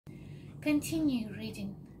Continue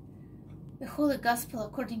reading the Holy Gospel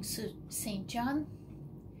according to St. John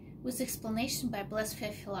with explanation by Blessed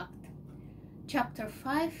Theophylact. Chapter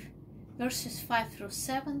 5, verses 5 through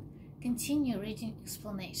 7. Continue reading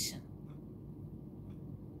explanation.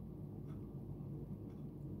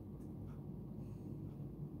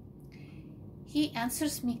 He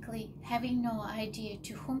answers meekly, having no idea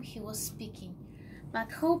to whom he was speaking,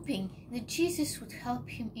 but hoping that Jesus would help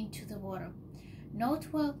him into the water. Note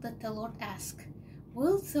well that the Lord asked,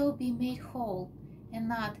 "Wilt thou be made whole?" and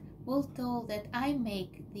not, "Wilt thou that I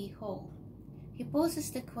make thee whole?" He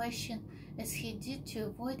poses the question as he did to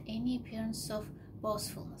avoid any appearance of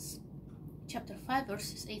boastfulness. Chapter 5,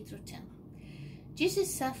 verses 8 through 10.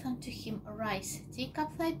 Jesus saith unto him, "Arise, take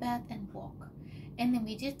up thy bed, and walk." And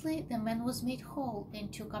immediately the man was made whole,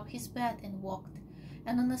 and took up his bed, and walked.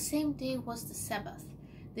 And on the same day was the Sabbath.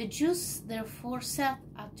 The Jews therefore said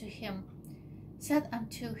unto him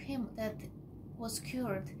that was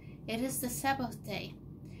cured, "It is the Sabbath day.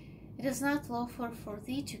 It is not lawful for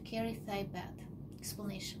thee to carry thy bed."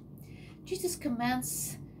 Explanation. Jesus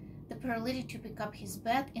commands the paralytic to pick up his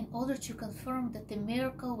bed in order to confirm that the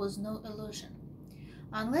miracle was no illusion.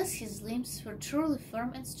 Unless his limbs were truly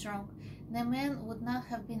firm and strong, the man would not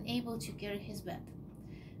have been able to carry his bed.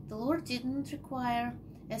 The Lord didn't require,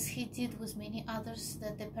 as he did with many others,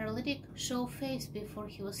 that the paralytic show faith before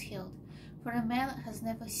he was healed, for a man has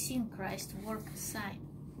never seen Christ work a sign.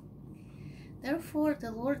 Therefore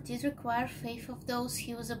the Lord did require faith of those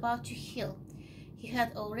he was about to heal. He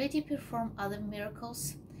had already performed other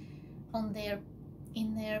miracles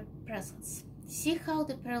in their presence. See how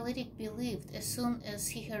the paralytic believed as soon as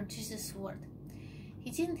he heard Jesus' word. He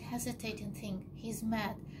didn't hesitate and think, "He's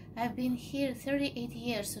mad. I've been here 38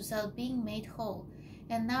 years without being made whole,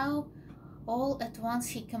 and now all at once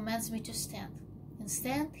he commands me to stand."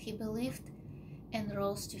 Instead, he believed and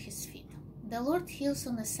rose to his feet. The Lord heals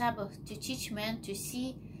on the Sabbath to teach men to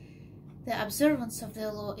see the observance of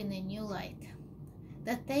the law in a new light,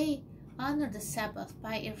 that they honor the Sabbath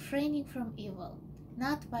by refraining from evil,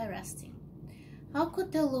 not by resting. How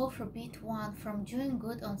could the law forbid one from doing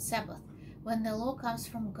good on Sabbath, when the law comes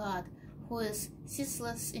from God, who is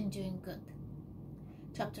ceaseless in doing good?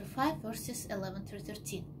 Chapter 5, verses 11 through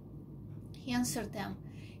 13. He answered them,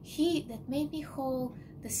 "He that made me whole,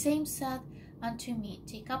 the same said unto me,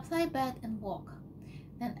 Take up thy bed and walk."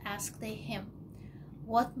 Then asked they him,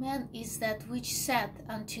 "What man is that which said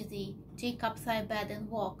unto thee, Take up thy bed and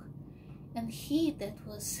walk?" And he that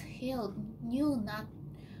was healed knew not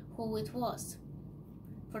who it was,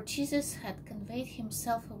 for Jesus had conveyed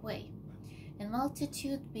himself away, and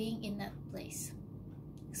multitude being in that place.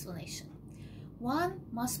 Explanation. One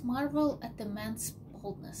must marvel at the man's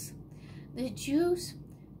boldness. The Jews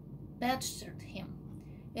badgered him,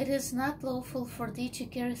 "It is not lawful for thee to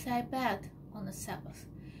carry thy bed on the Sabbath."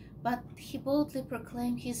 But he boldly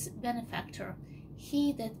proclaimed his benefactor,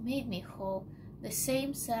 "He that made me whole, the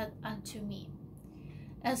same said unto me,"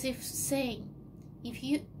 as if saying, "If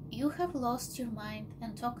you have lost your mind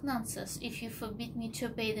and talk nonsense if you forbid me to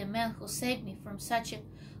obey the man who saved me from such a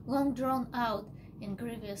long drawn out and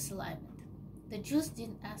grievous alignment." The Jews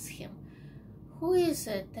didn't ask him, "Who is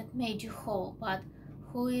it that made you whole?" but,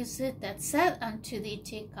 "Who is it that said unto thee,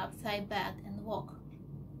 Take up thy bed and walk?"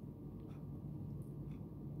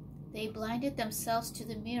 They blinded themselves to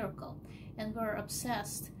the miracle and were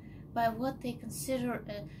obsessed by what they considered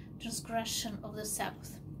a transgression of the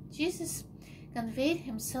Sabbath. Jesus conveyed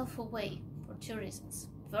himself away for two reasons.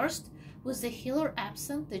 First, with the healer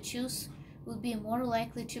absent, the Jews would be more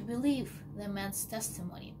likely to believe the man's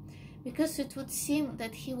testimony, because it would seem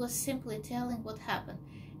that he was simply telling what happened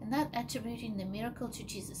and not attributing the miracle to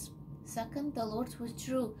Jesus. Second, the Lord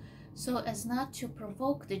withdrew so as not to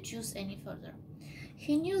provoke the Jews any further.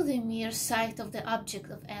 He knew the mere sight of the object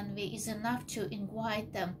of envy is enough to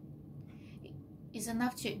ignite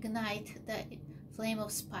the flame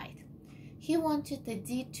of spite. He wanted the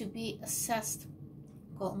deed to be assessed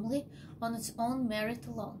calmly on its own merit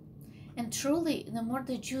alone. And truly, the more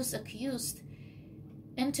the Jews accused,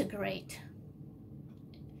 interrogate,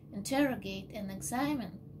 and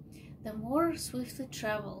examine, the more swiftly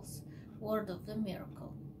travels word of the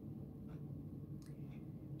miracle.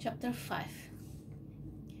 Chapter 5,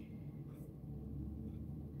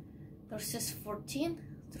 verses 14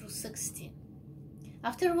 through 16.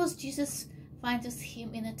 Afterwards Jesus findeth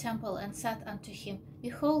him in a temple, and said unto him,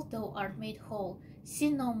 Behold, thou art made whole.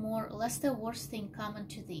 Sin no more, lest a worse thing come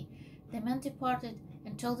unto thee. The man departed,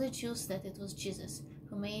 and told the Jews that it was Jesus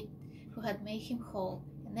who had made him whole.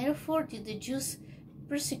 And therefore did the Jews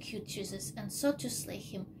persecute Jesus, and sought to slay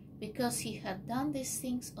him, because he had done these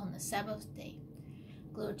things on the Sabbath day.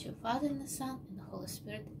 Glory to the Father, and the Son, and the Holy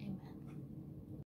Spirit. Amen.